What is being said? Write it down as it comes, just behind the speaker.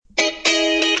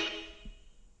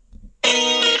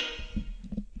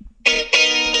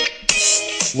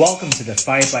Welcome to the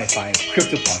 5x5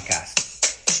 Crypto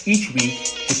Podcast. Each week,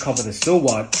 we cover the so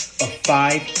what of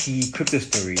 5 key crypto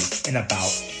stories in about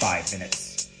 5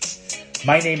 minutes.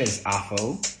 My name is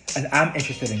Afo, and I'm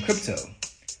interested in crypto.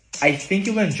 I think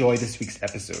you'll enjoy this week's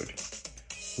episode.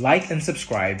 Like and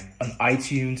subscribe on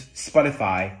iTunes,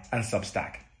 Spotify, and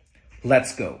Substack.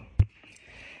 Let's go.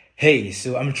 Hey,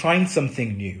 so I'm trying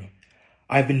something new.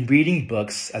 I've been reading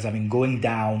books as I've been going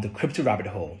down the crypto rabbit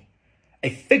hole. I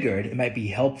figured it might be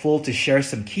helpful to share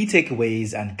some key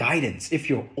takeaways and guidance if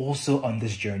you're also on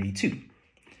this journey too.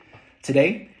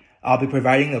 Today, I'll be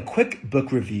providing a quick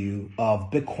book review of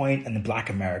Bitcoin and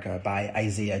Black America by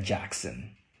Isaiah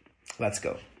Jackson. Let's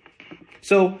go.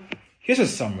 So, here's a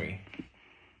summary.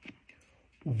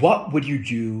 What would you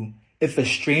do if a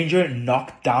stranger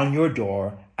knocked down your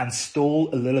door and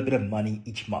stole a little bit of money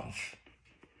each month?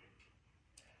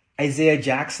 Isaiah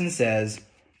Jackson says,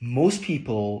 most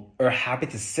people are happy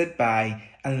to sit by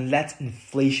and let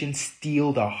inflation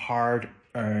steal their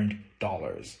hard-earned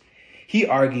dollars. He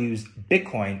argues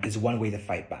Bitcoin is one way to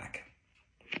fight back.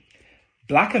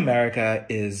 Black America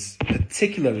is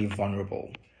particularly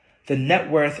vulnerable. The net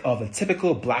worth of a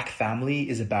typical Black family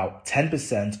is about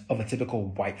 10% of a typical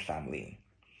white family.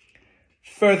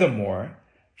 Furthermore,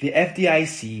 the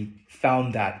FDIC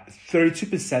found that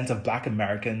 32% of Black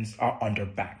Americans are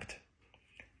underbanked.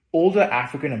 Older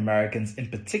African Americans in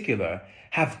particular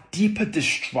have deeper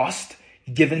distrust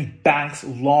given banks'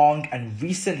 long and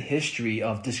recent history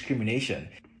of discrimination.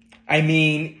 I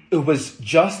mean, it was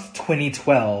just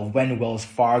 2012 when Wells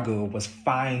Fargo was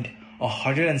fined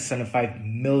 $175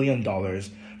 million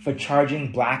for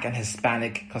charging Black and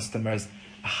Hispanic customers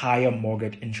higher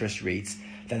mortgage interest rates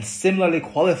than similarly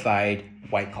qualified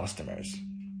white customers.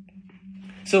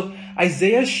 So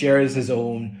Isaiah shares his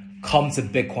own come to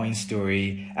Bitcoin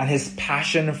story and his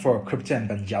passion for crypto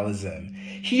evangelism.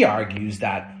 He argues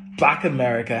that Black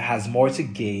America has more to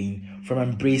gain from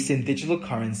embracing digital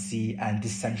currency and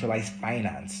decentralized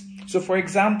finance. So for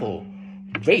example,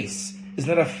 race is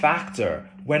not a factor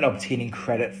when obtaining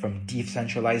credit from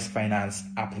decentralized finance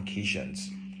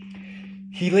applications.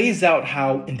 He lays out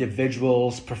how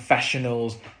individuals,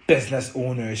 professionals, business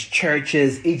owners,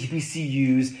 churches,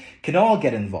 HBCUs can all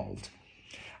get involved.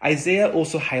 Isaiah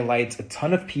also highlights a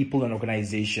ton of people and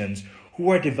organizations who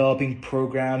are developing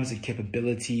programs and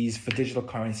capabilities for digital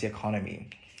currency economy.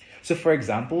 So for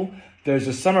example, there's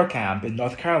a summer camp in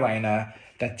North Carolina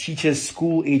that teaches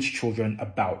school-age children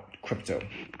about crypto.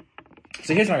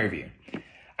 So here's my review.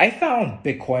 I found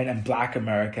Bitcoin and Black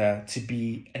America to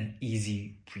be an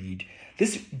easy read.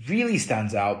 This really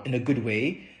stands out in a good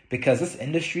way because this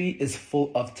industry is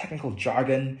full of technical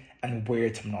jargon and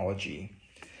weird terminology.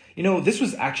 You know, this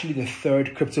was actually the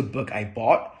third crypto book I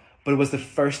bought, but it was the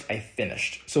first I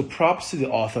finished. So props to the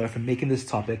author for making this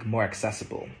topic more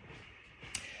accessible.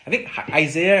 I think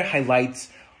Isaiah highlights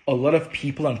a lot of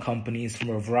people and companies from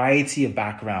a variety of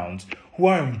backgrounds who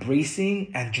are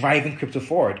embracing and driving crypto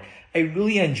forward. I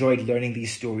really enjoyed learning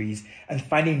these stories and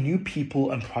finding new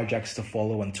people and projects to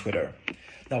follow on Twitter.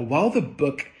 Now, while the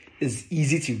book is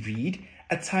easy to read,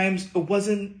 at times it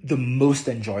wasn't the most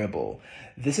enjoyable.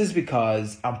 This is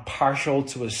because I'm partial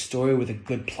to a story with a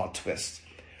good plot twist.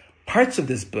 Parts of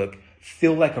this book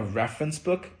feel like a reference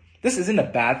book. This isn't a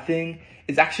bad thing.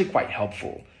 It's actually quite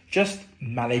helpful. Just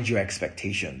manage your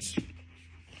expectations.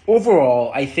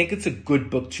 Overall, I think it's a good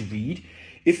book to read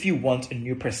if you want a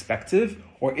new perspective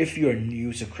or if you're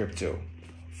new to crypto.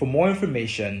 For more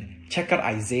information, check out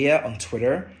Isaiah on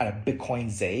Twitter at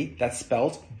BitcoinZay. That's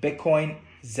spelled Bitcoin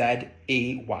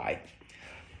Z-A-Y.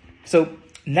 So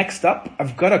next up,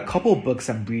 I've got a couple books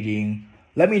I'm reading.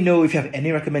 Let me know if you have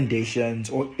any recommendations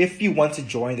or if you want to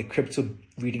join the crypto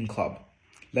reading club.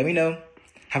 Let me know.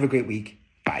 Have a great week.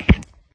 Bye.